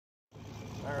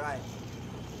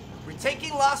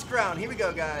Taking lost ground. Here we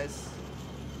go, guys.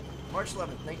 March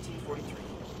 11th, 1943.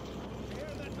 Here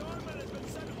the Norman has been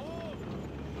sent home.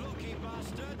 Lucky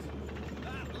bastard.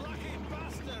 That lucky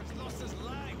bastard's lost his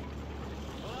leg.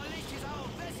 Well, at least he's out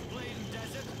of this bleeding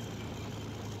desert.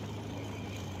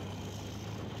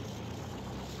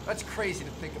 That's crazy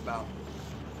to think about.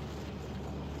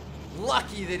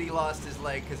 Lucky that he lost his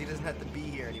leg because he doesn't have to be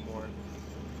here anymore.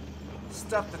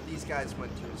 Stuff that these guys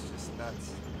went through is just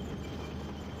nuts.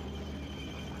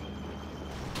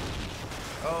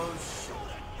 Oh shit.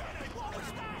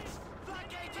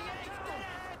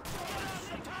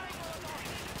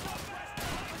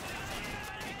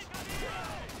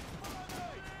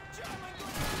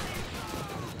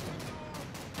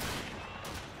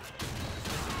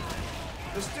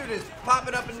 This dude is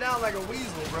popping up and down like a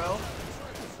weasel, bro.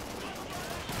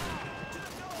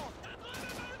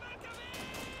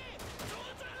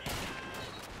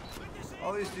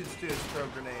 All these dudes do is throw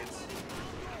grenades.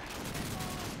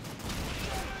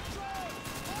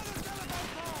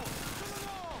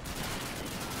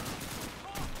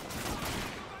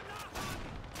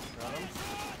 Got him.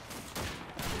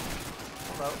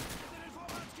 Hello.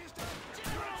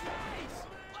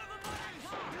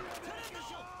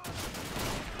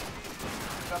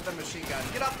 Get off that machine gun.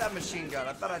 Get off that machine gun.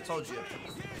 I thought I told you.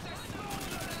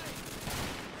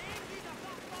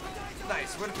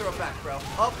 Nice. We're gonna throw it back, bro.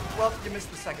 Oh, well, you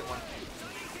missed the second one.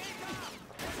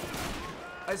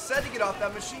 I said to get off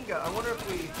that machine gun. I wonder if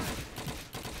we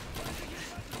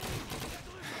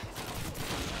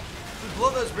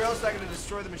blow those barrels. Is that gonna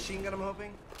destroy the machine gun? I'm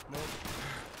hoping. Nope.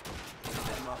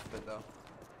 I'm off of it though.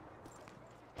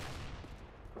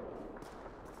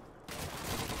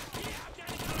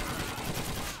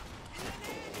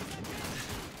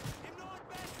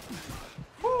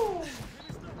 Woo!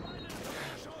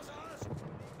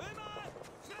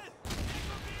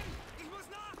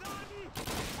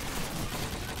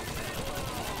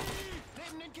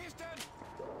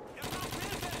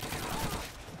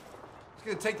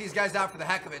 He's gonna take these guys out for the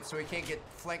heck of it so he can't get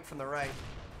flanked from the right.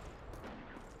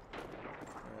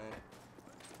 Alright.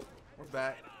 We're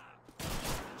back.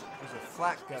 There's a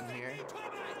flak gun here.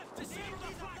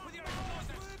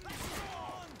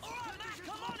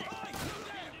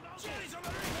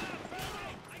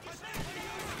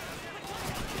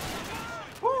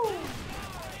 Woo!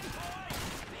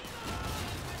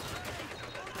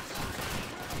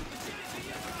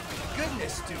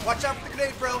 Goodness, dude. Watch out for the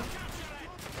grenade, bro.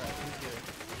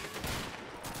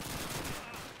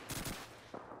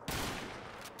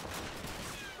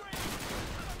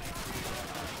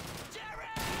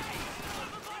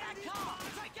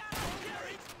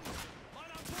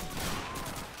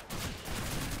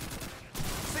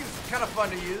 Kind of fun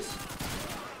to use.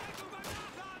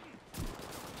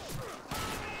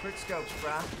 Quick scopes,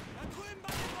 brah.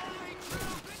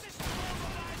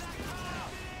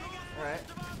 Alright.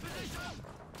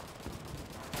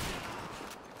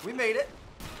 We made it.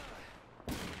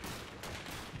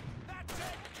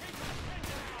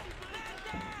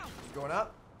 Going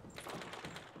up.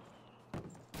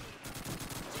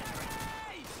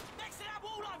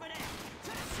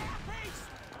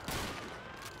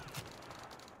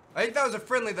 I think that was a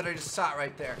friendly that I just shot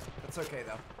right there. That's okay,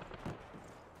 though.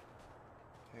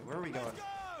 Okay, where are we going?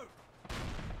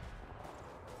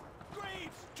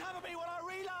 Greaves, cover me while I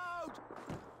reload.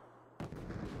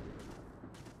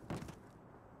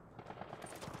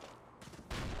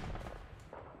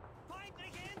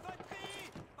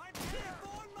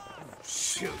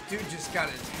 Shoot, dude just got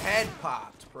his head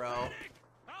popped, bro.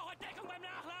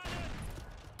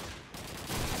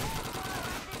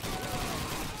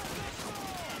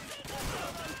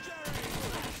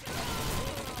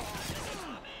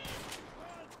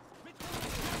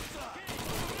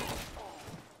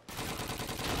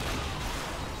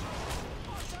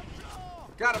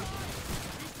 Got him.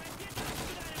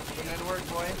 Putting in work,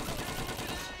 boy.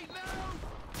 Oh,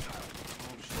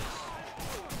 shit.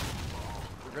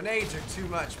 The grenades are too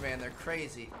much, man. They're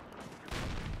crazy.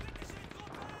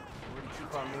 We're gonna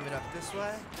keep on moving up this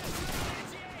way.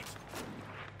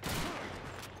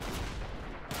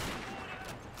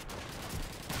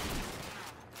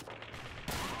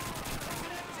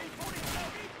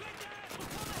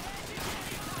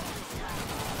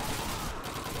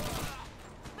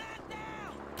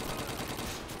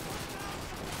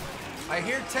 I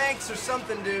hear tanks or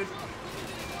something, dude.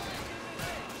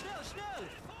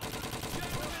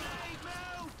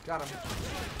 Got him.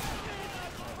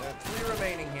 There are 3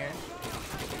 remaining here.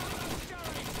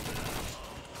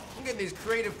 I'm getting these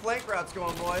creative flank routes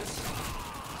going, boys.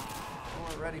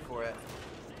 We're ready for it.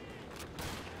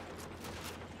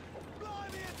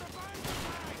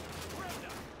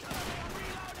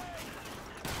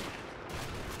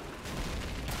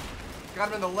 Got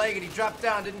him in the leg and he dropped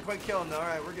down. Didn't quite kill him though.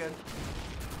 Alright, we're good.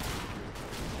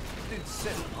 Dude's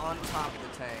sitting on top of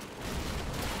the tank.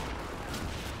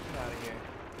 Get out of here.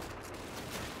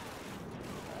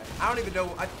 Right. I don't even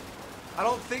know. I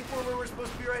don't think we're where we're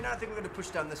supposed to be right now. I think we're going to push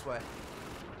down this way.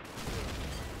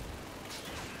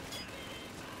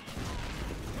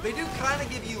 They do kind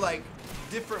of give you like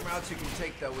different routes you can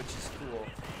take though, which is cool.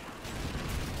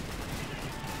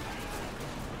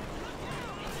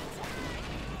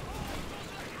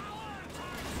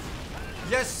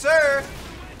 Yes, sir!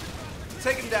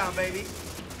 Take him down, baby.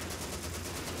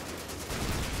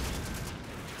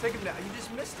 Take him down. You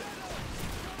just missed it.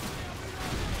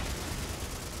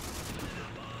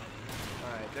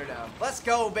 Alright, they're down. Let's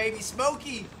go, baby.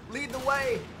 Smokey, lead the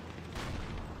way.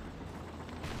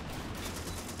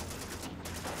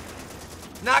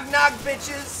 Knock, knock,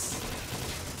 bitches.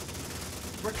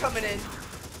 We're coming in.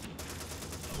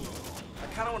 I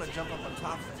kind of want to jump up on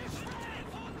top of it.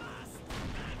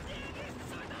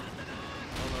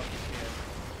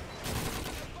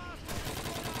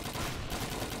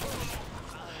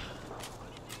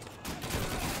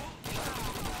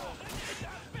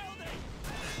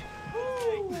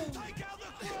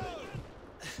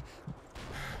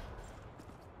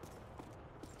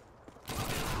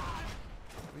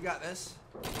 We got this.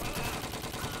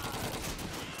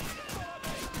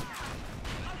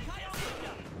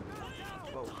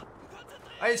 Whoa.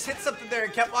 I just hit something there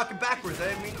and kept walking backwards. I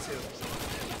didn't mean to.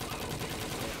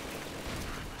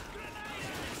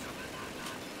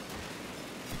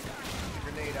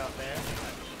 Grenade out there.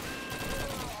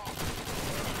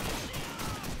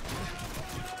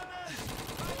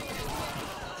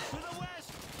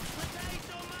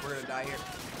 We're gonna die here.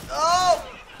 Oh!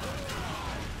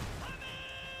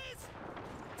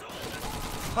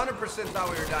 100% thought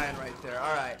we were dying right there.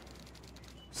 All right.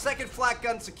 Second flak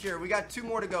gun secure. We got 2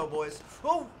 more to go, boys.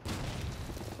 Oh!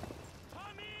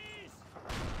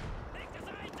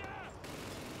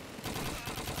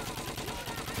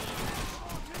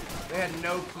 They had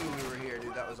no clue we were here,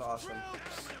 dude. That was awesome.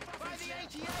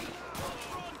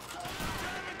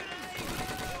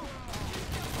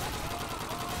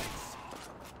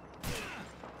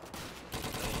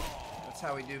 That's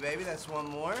how we do, baby. That's one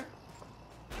more.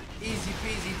 Easy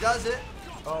peasy does it.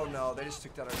 Oh no, they just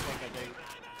took down our tank, I think.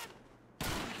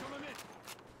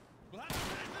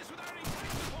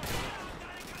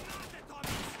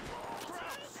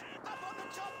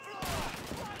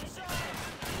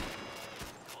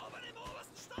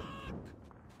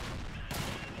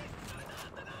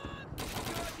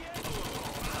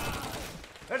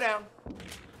 They're down.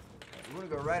 You want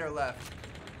to go right or left?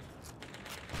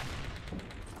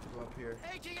 Go up here.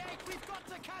 88, we've got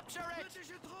to capture it.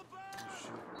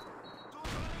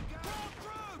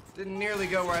 Didn't nearly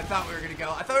go where I thought we were going to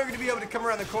go. I thought we were going to be able to come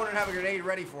around the corner and have a grenade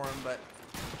ready for him, but...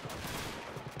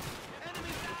 Enemy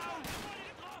down.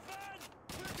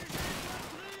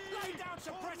 Lay down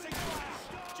suppressing fire.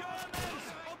 Germans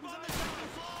up on the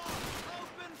ground floor.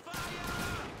 Open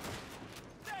fire.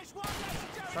 There's one less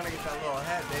German. Trying to get that little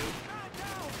ahead, baby.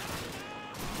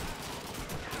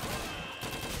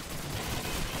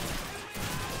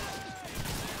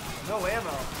 No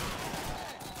ammo.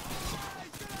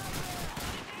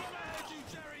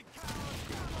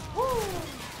 Woo!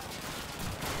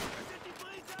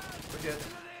 We're good.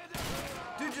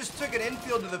 Dude just took an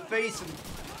infield to the face and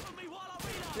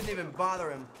didn't even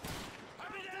bother him.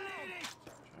 Trying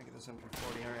to get this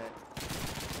MP40, alright.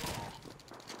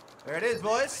 There it is,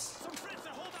 boys. Some friends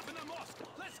are holed up in the mosque.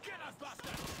 Let's get us,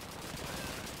 bastard.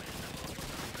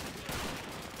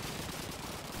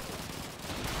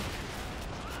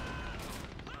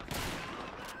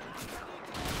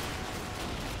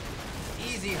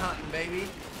 Easy hunting, baby.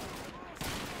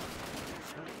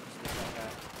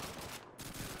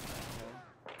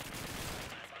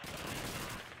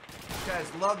 These guys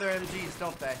love their MGs,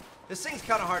 don't they? This thing's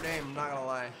kind of hard to aim, I'm not gonna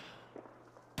lie.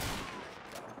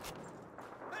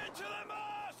 Into the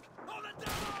mosque! On the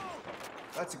double!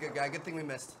 That's a good guy. Good thing we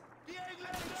missed. The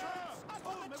England troops! Up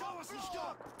on the top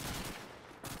floor!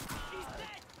 He's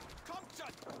dead!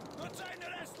 Compton! Not time to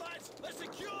rest, lads! Let's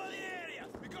secure the area!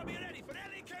 We've got to be ready for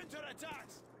any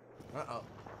counter-attacks! Uh-oh.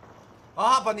 I'll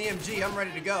hop on the MG. I'm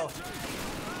ready to go.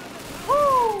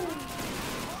 Woo!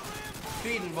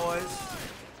 Feeding, boys.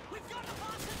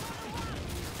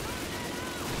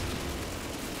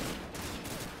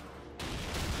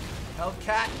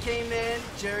 Hellcat came in.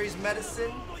 Jerry's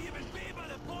medicine.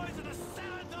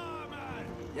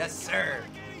 Yes, sir.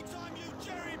 Anytime, you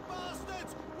Jerry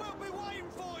bastards! We'll be waiting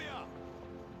for you!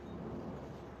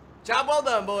 Job well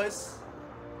done, boys.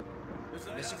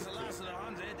 That's the last of the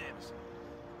hand, eh, Davis?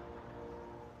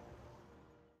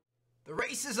 The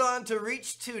race is on to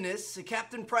reach Tunis.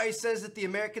 Captain Price says that the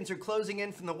Americans are closing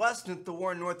in from the west and that the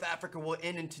war in North Africa will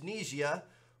end in Tunisia,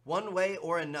 one way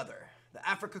or another. The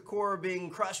Africa Corps are being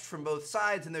crushed from both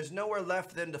sides, and there's nowhere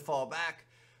left for them to fall back.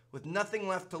 With nothing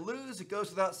left to lose, it goes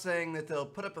without saying that they'll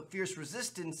put up a fierce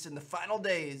resistance in the final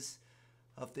days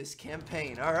of this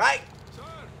campaign. All right. Sir,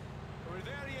 are we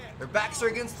there yet? Their backs are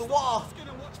against the wall. Let's get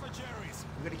and watch for Jerry's.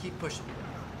 We're going to keep pushing.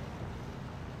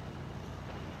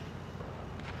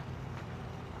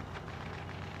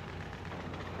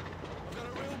 I've got a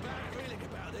real bad feeling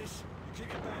about this. You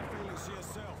keep your bad feelings to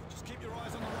yourself. Just keep your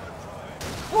eyes on the road, Private.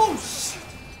 Oh, shit.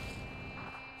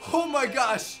 Oh, my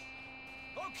gosh.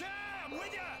 Okay, I'm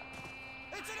with you.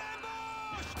 It's an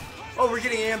ambush! Oh, we're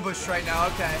getting ambushed right now.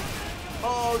 Okay.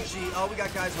 Oh, gee. Oh, we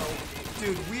got guys home.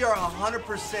 Dude, we are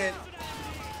 100%.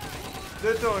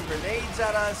 They're throwing grenades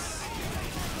at us.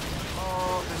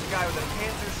 Oh, there's a guy with a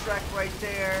Panther Strike right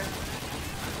there.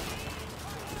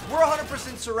 We're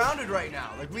 100% surrounded right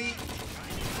now. Like, we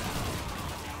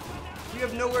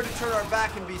have nowhere to turn our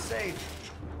back and be safe.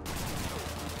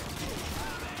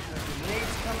 There's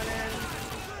grenades coming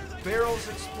in. Barrels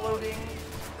exploding.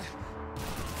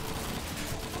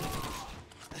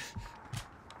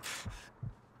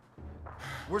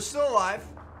 We're still alive.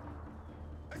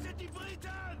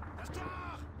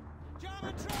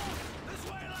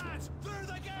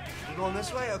 We're going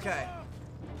this way? Okay.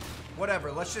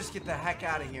 Whatever, let's just get the heck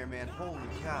out of here, man. Holy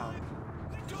cow.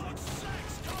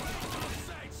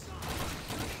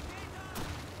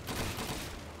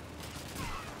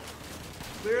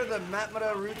 Clear the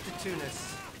Matmata route to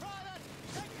Tunis.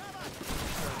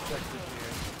 Our objective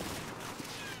here.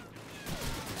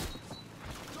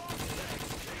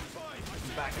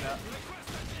 Back it up.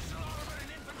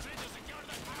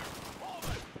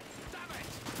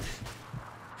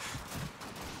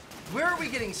 Where are we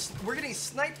getting? We're getting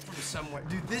sniped from somewhere.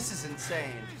 Dude, this is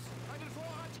insane.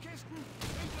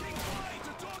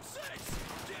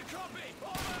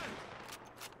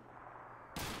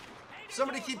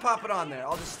 Somebody keep popping on there.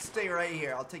 I'll just stay right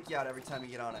here. I'll take you out every time you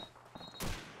get on it.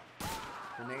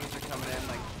 Grenades are coming in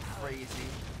like crazy.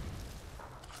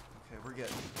 Okay, we're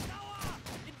good.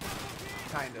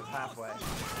 Kind of, halfway.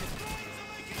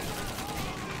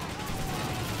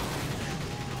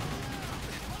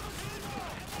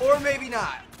 Or maybe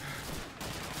not.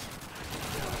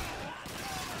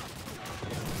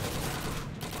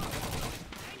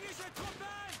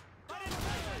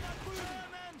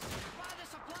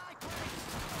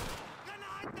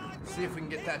 See if we can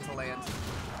get that to land.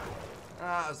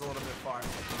 Ah, it was a little bit far.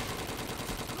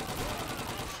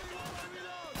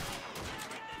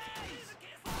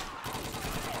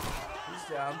 He's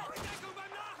down.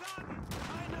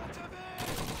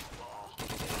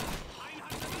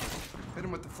 Hit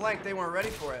him with the flank, they weren't ready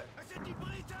for it.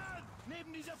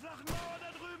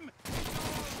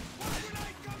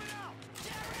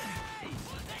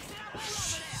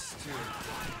 Jeez, dude.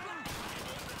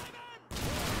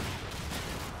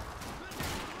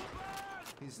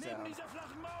 He's down.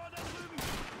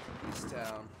 He's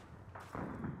down.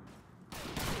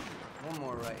 One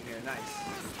more right here, nice.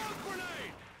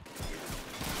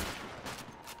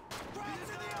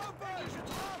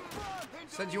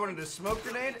 Said you wanted a smoke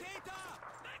grenade?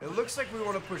 It looks like we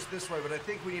want to push this way, but I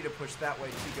think we need to push that way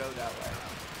to go that way.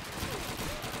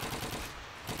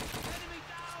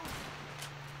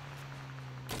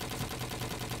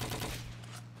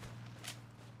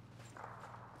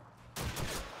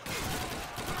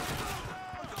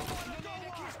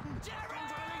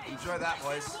 Enjoy that,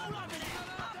 boys.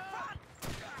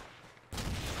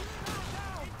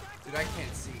 Dude, I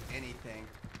can't see anything.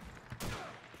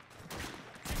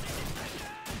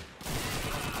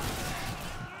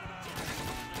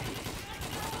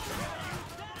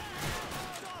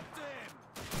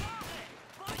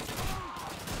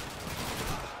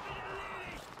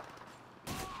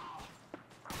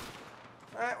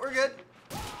 Alright, we're good.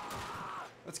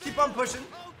 Let's keep on pushing.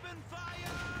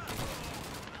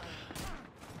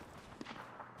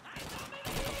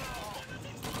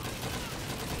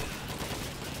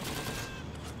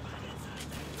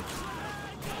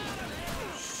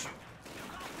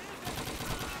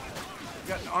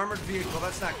 Got an armored vehicle,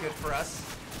 that's not good for us.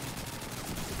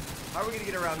 How are we gonna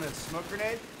get around this? Smoke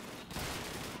grenade?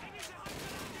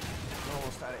 We're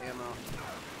almost out of ammo.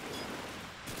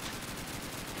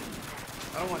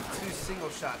 I don't want 2 single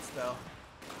shots though.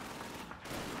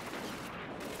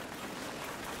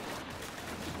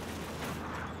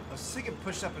 I was thinking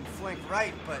push up and flank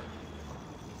right, but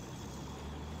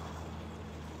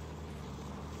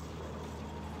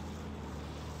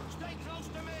Stay close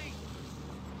to me.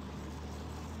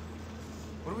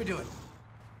 what are we doing?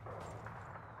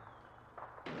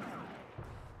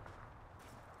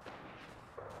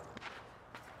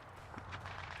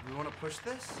 push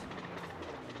this?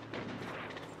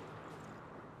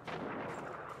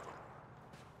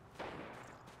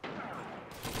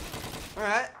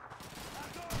 Alright.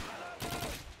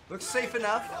 Looks safe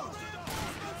enough.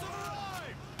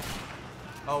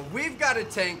 Oh, we've got a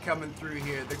tank coming through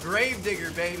here. The Gravedigger,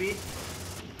 baby.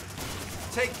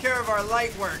 Take care of our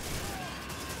light work.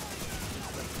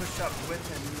 Let's push up with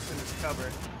him using his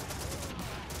cover.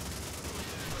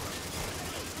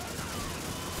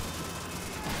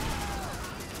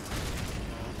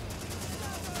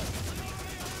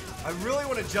 I really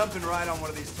want to jump and ride on one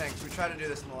of these tanks. We tried to do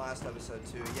this in the last episode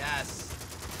too. Yes.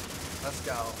 Let's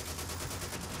go.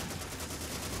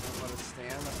 Don't let it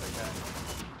stand. That's okay.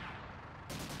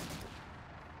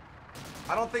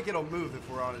 I don't think it'll move if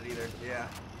we're on it either. Yeah.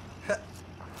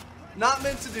 Not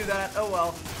meant to do that. Oh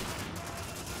well.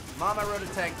 Mom, I rode a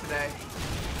tank today.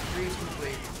 Dreams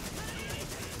complete.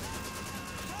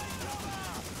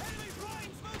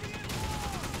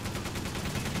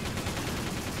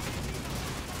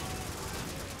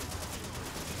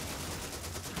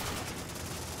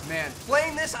 Man,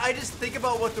 playing this, I just think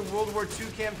about what the World War II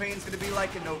campaign is going to be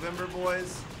like in November,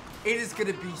 boys. It is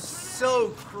going to be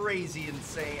so crazy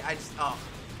insane.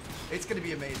 It's going to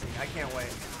be amazing. I can't wait.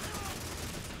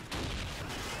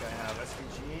 I have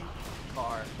SVG,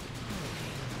 car.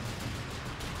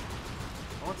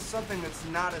 I want something that's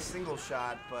not a single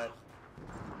shot, but...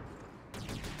 Oh,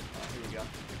 here we go.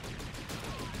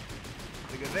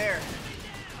 Look at there.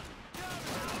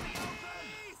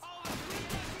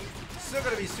 Still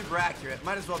gonna be super accurate.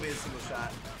 Might as well be a single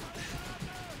shot.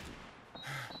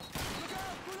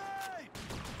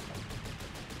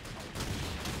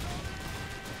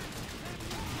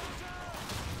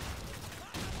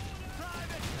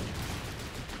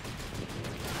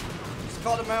 Just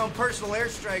called it my own personal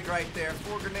airstrike right there.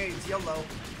 4 grenades, yellow.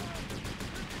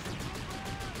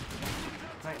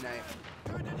 Night night.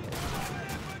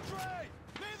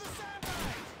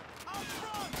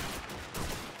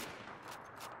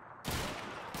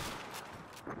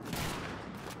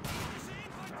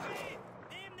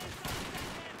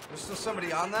 There's still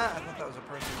somebody on that? I thought that was a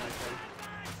person right there.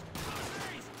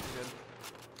 Good.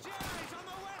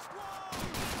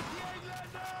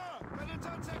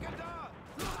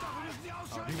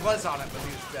 Oh, he was on it, but he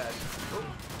was dead. Ooh.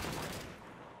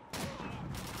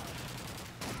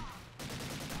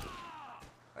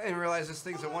 I didn't realize this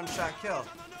thing's a one-shot kill.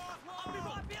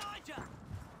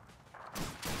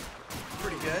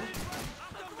 Pretty good.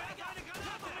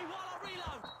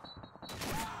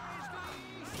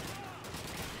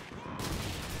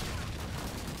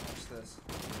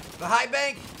 The high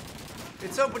bank,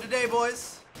 it's open today,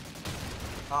 boys.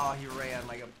 Oh, he ran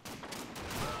like a...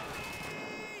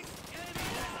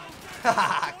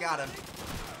 Haha, got him.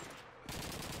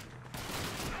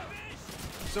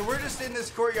 So we're just in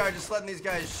this courtyard, just letting these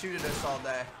guys shoot at us all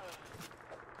day.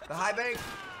 The high bank.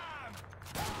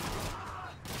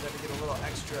 We have to get a little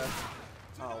extra...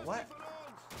 Oh, what?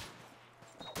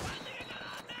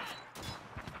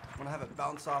 I'm gonna have it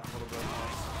bounce off a little bit more.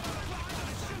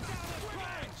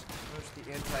 There's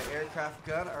the anti-aircraft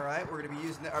gun. All right, we're gonna be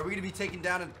using that. Are we gonna be taking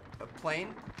down a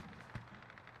plane?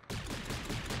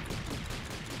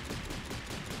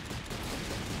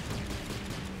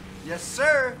 Yes,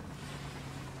 sir.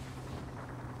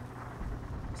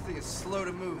 This thing is slow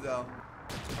to move, though.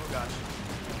 Oh gosh,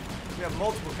 we have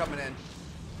multiple coming in.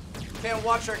 Can't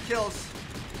watch our kills.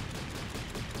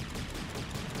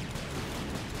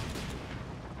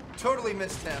 Totally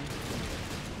missed him.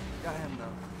 Got him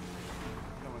though.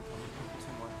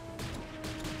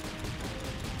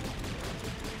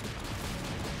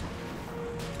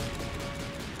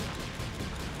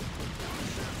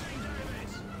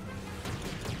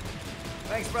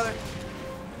 Thanks, brother.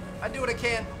 I do what I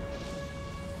can.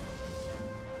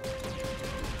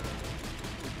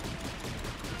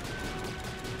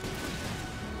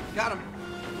 Got him.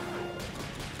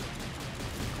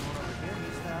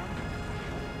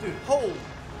 Dude, hold.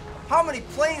 How many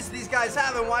planes do these guys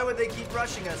have, and why would they keep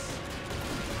rushing us?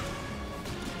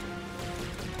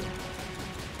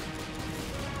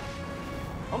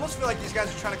 Almost feel like these guys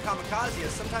are trying to kamikaze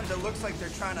us. Sometimes it looks like they're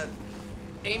trying to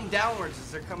aim downwards as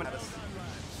they're coming at us.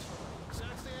 Search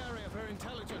the area for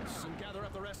intelligence and gather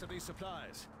up the rest of these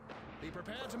supplies. Be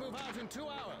prepared to move out in 2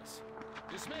 hours.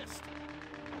 Dismissed.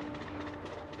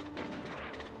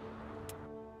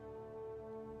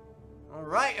 All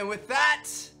right, and with that,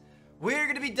 we're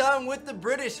going to be done with the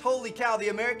British. Holy cow, the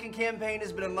American campaign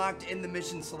has been unlocked in the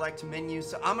mission select menu.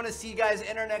 So I'm going to see you guys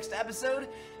in our next episode,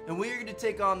 and we're going to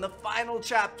take on the final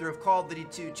chapter of Call of Duty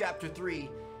 2, Chapter 3,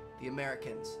 The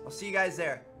Americans. I'll see you guys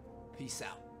there. Peace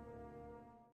out.